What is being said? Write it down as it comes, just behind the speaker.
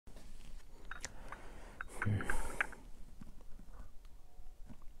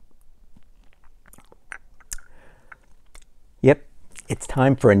It's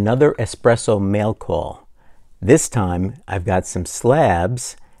time for another espresso mail call. This time I've got some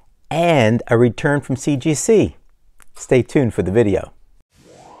slabs and a return from CGC. Stay tuned for the video.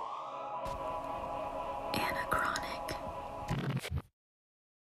 Anachronic.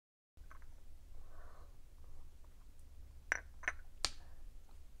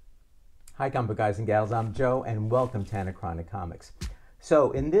 Hi comic guys and gals, I'm Joe and welcome to Anachronic Comics.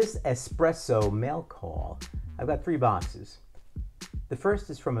 So in this espresso mail call, I've got 3 boxes. The first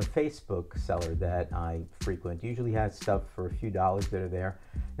is from a Facebook seller that I frequent. Usually has stuff for a few dollars that are there.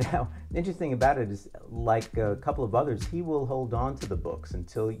 Now, the interesting thing about it is, like a couple of others, he will hold on to the books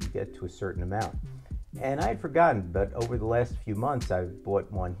until you get to a certain amount. And I had forgotten, but over the last few months, I've bought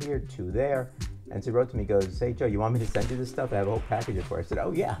 1 here, 2 there. And so he wrote to me, goes, "Hey Joe, you want me to send you this stuff? I have a whole package of it for you." I said,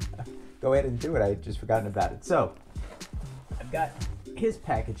 "Oh yeah, go ahead and do it. I had just forgotten about it." So, I've got his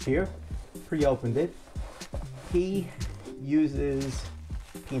package here, pre-opened it. He uses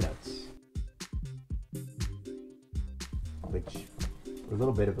peanuts, which were a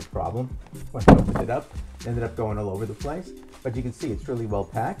little bit of a problem when I opened it up. It ended up going all over the place, but you can see it's really well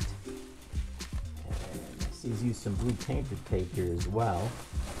packed. And I see he's used some blue painted tape here as well.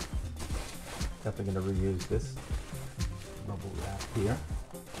 Definitely going to reuse this bubble wrap here.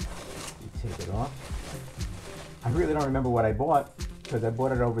 You take it off. I really don't remember what I bought because I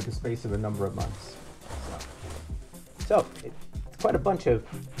bought it over the space of a number of months. So it's quite a bunch of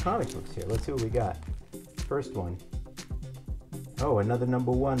comic books here. Let's see what we got. First one. Oh, another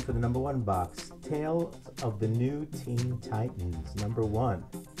number 1 for the number 1 box. Tales of the New Teen Titans, number 1.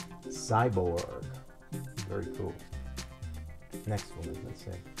 Cyborg. Very cool. Next one, let's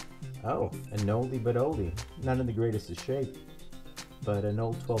see. Oh, an oldie but oldie. Not in the greatest of shape, but an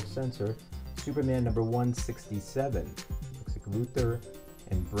old 12 censor. Superman number 167. Looks like Luthor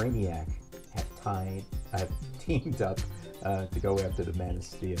and Brainiac have teamed up to go after the Man of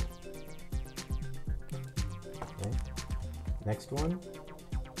Steel. Okay. Next one.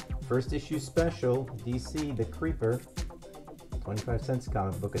 First issue special, DC The Creeper. 25 cents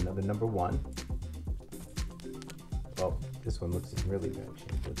comic book, another number 1. Oh, this one looks in really bad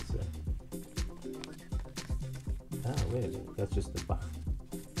shape. Let's see. Oh, wait a minute. That's just the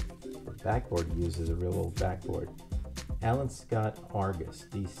backboard he uses, a real old backboard. Alan Scott Argus,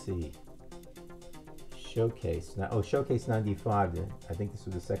 DC. Showcase. Showcase 95. I think this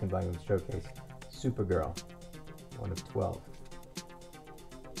was the second volume of Showcase. Supergirl. 1 of 12.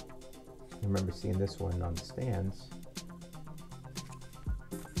 I remember seeing this one on the stands.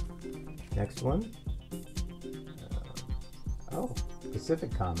 Next one.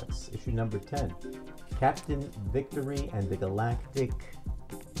 Pacific Comics, issue number 10. Captain Victory and the Galactic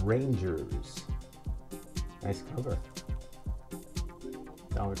Rangers. Nice cover.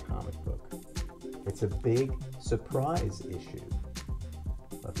 $1 comic book. It's a big surprise issue.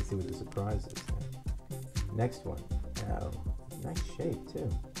 We'll have to see what the surprise is then. Next one. Oh, nice shape too.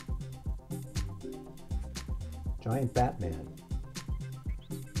 Giant Batman.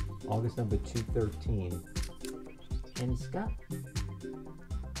 August number 213. And it's got,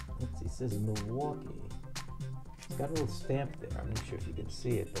 let's see, it says Milwaukee. It's got a little stamp there. I'm not sure if you can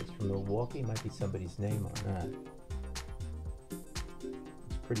see it, but it's from Milwaukee. Might be somebody's name on that.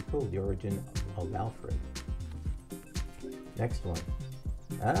 It's pretty cool, the origin of Alfred. Next one.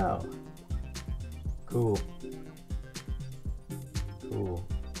 Oh, cool. Cool.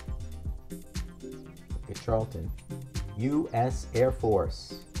 Look at Charlton. U.S. Air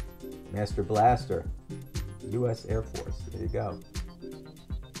Force. Master Blaster. U.S. Air Force. There you go.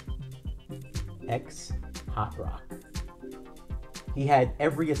 Ex Hot Rock. He had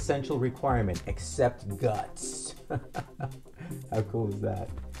every essential requirement except guts. How cool is that?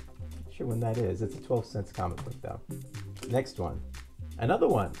 Not sure when that is. It's a 12 cents comic book though. Next one. Another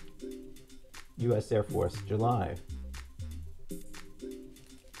one. U.S. Air Force, July.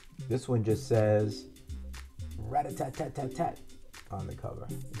 This one just says rat-a-tat-tat-tat-tat on the cover.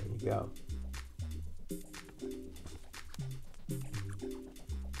 There you go.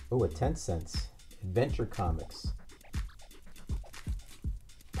 Oh, a 10 cents. Adventure Comics.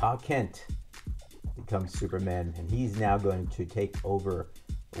 Pa Kent becomes Superman, and he's now going to take over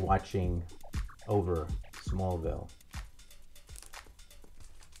watching over Smallville.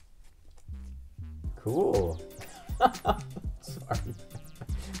 Cool. Sorry.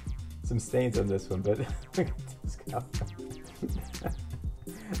 Some stains on this one, but look at this cover.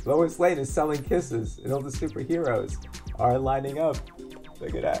 Lois Lane is selling kisses, and all the superheroes are lining up.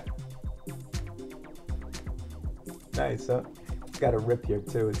 Look at that. Nice, huh? It's got a rip here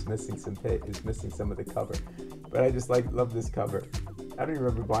too. It's missing some page. It's missing some of the cover, but I just love this cover. I don't even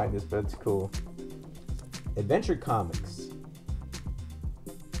remember buying this, but it's cool. Adventure Comics.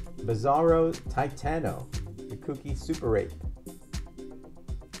 Bizarro Titano, the Kooky Super 8.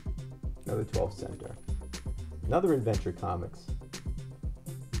 Another 12 center. Another Adventure Comics.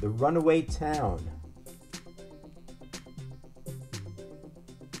 The Runaway Town.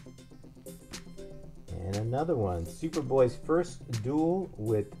 And another one, Superboy's first duel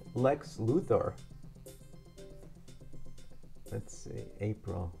with Lex Luthor. Let's see,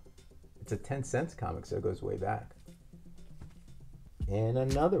 April. It's a 10-cent comic, so it goes way back. And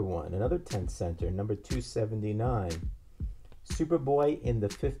another one, another 10-center, number 279. Superboy in the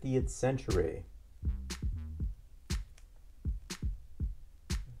 50th Century.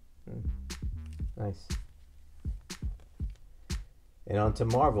 Nice. And on to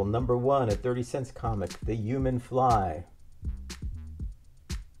Marvel, number 1, a 30-cent comic, The Human Fly.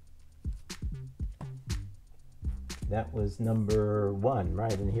 That was number 1,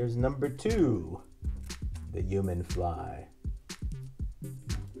 right? And here's number 2, The Human Fly.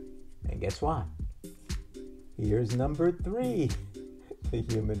 And guess what? Here's number 3, The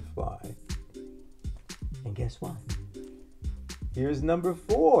Human Fly. And guess what? Here's number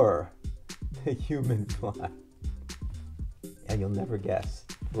 4, The Human Fly. And you'll never guess.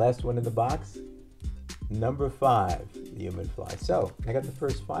 Last one in the box, number 5, The Human Fly. So I got the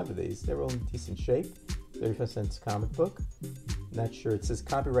first 5 of these. They're all in decent shape. 35-cent comic book. Not sure. It says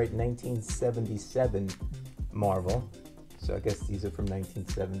copyright 1977 Marvel. So I guess these are from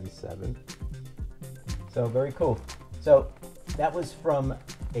 1977. So very cool. So that was from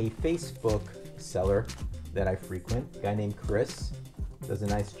a Facebook seller that I frequent, a guy named Chris. Does a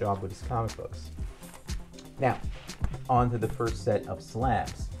nice job with his comic books. Now, on to the first set of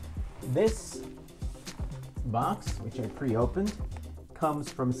slabs. This box, which I pre-opened, comes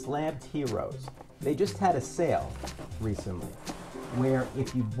from Slabs Heroes. They just had a sale recently where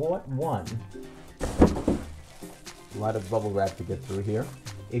if you bought one, a lot of bubble wrap to get through here.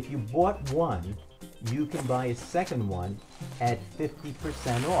 If you bought one, you can buy a second one at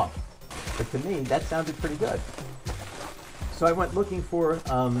 50% off. But to me, that sounded pretty good. So I went looking for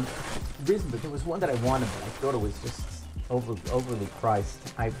reason, but there was one that I wanted, but I thought it was just overly priced.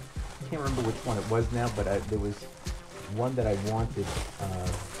 I can't remember which one it was now, but there was one that I wanted,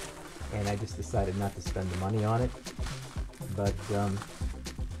 and I just decided not to spend the money on it. But I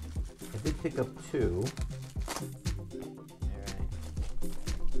did pick up 2.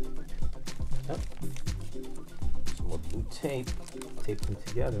 All right. Some more blue tape. Tape them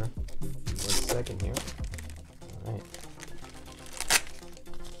together. 1 second here. All right.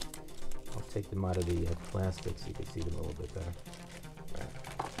 I'll take them out of the plastic so you can see them a little bit better. Right.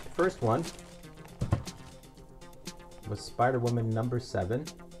 First one was Spider-Woman number 7,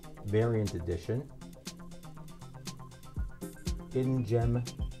 variant edition. Hidden gem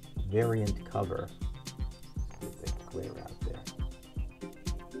variant cover. Get the glare out there.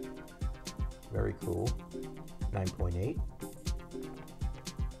 Very cool. 9.8.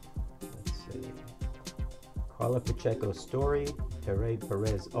 Let's see. Carla Pacheco story,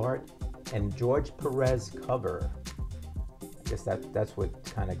 Perez art, and George Perez cover. I guess that's what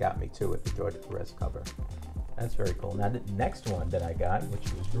kind of got me to it, the George Perez cover. That's very cool. Now the next one that I got, which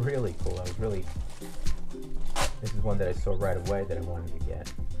was really cool, this is one that I saw right away that I wanted to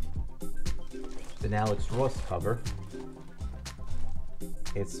get. It's an Alex Ross cover.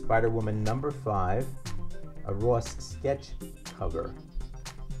 It's Spider-Woman number 5, a Ross sketch cover.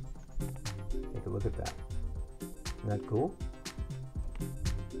 Take a look at that. Isn't that cool?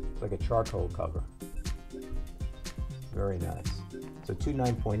 It's like a charcoal cover. Very nice. So 2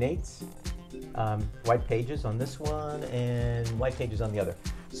 9.8s. White pages on this one and white pages on the other.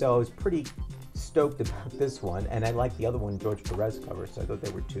 So I was pretty stoked about this one, and I like the other one, George Perez cover, so I thought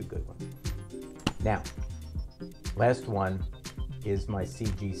they were 2 good ones. Now, last one is my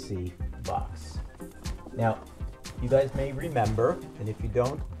CGC box. Now, you guys may remember, and if you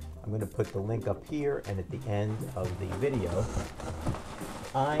don't, I'm going to put the link up here and at the end of the video.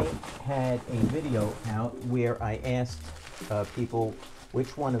 I had a video out where I asked people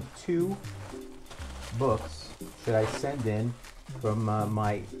which one of 2 books should I send in from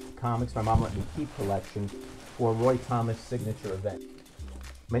my comics my mom let me keep collection for Roy Thomas signature event.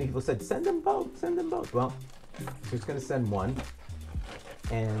 Many people said, send them both, send them both. Well, I'm just going to send one.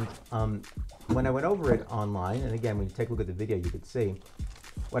 And when I went over it online, and again, when you take a look at the video, you could see,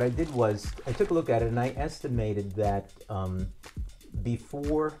 what I did was, I took a look at it and I estimated that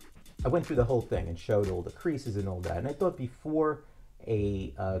before, I went through the whole thing and showed all the creases and all that, and I thought before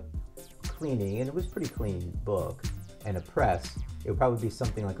a cleaning, and it was a pretty clean book, and a press, it would probably be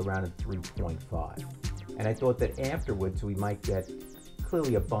something like around a 3.5. And I thought that afterwards we might get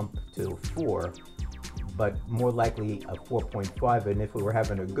clearly a bump to 4, but more likely a 4.5, and if we were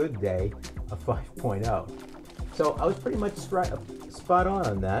having a good day, a 5.0. So I was pretty much spot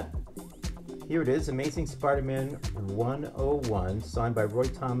on that. Here it is, Amazing Spider-Man 101, signed by Roy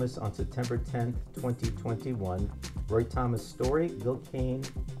Thomas on September 10th, 2021. Roy Thomas story, Bill Kane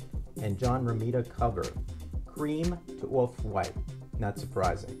and John Romita cover. Cream to off-white, not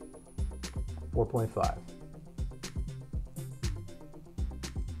surprising. 4.5.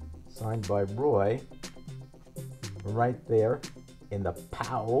 Signed by Roy, right there in the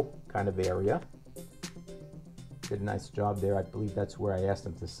POW kind of area. Did a nice job there. I believe that's where I asked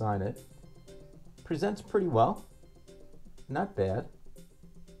him to sign it. Presents pretty well. Not bad.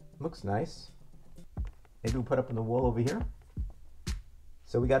 Looks nice. Maybe we'll put up on the wall over here.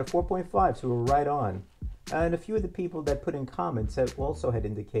 So we got a 4.5, so we're right on. And a few of the people that put in comments also had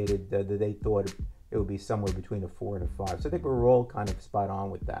indicated that they thought it would be somewhere between a 4 and a 5. So I think we're all kind of spot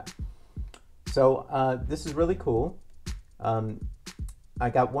on with that. So this is really cool. I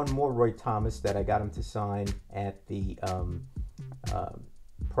got one more Roy Thomas that I got him to sign at the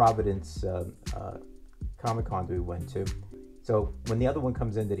Providence Comic-Con that we went to. So when the other one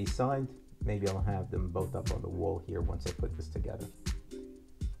comes in that he signed, maybe I'll have them both up on the wall here once I put this together.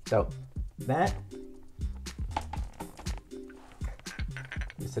 So that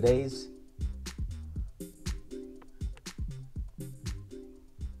is today's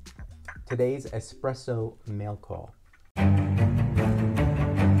espresso mail call.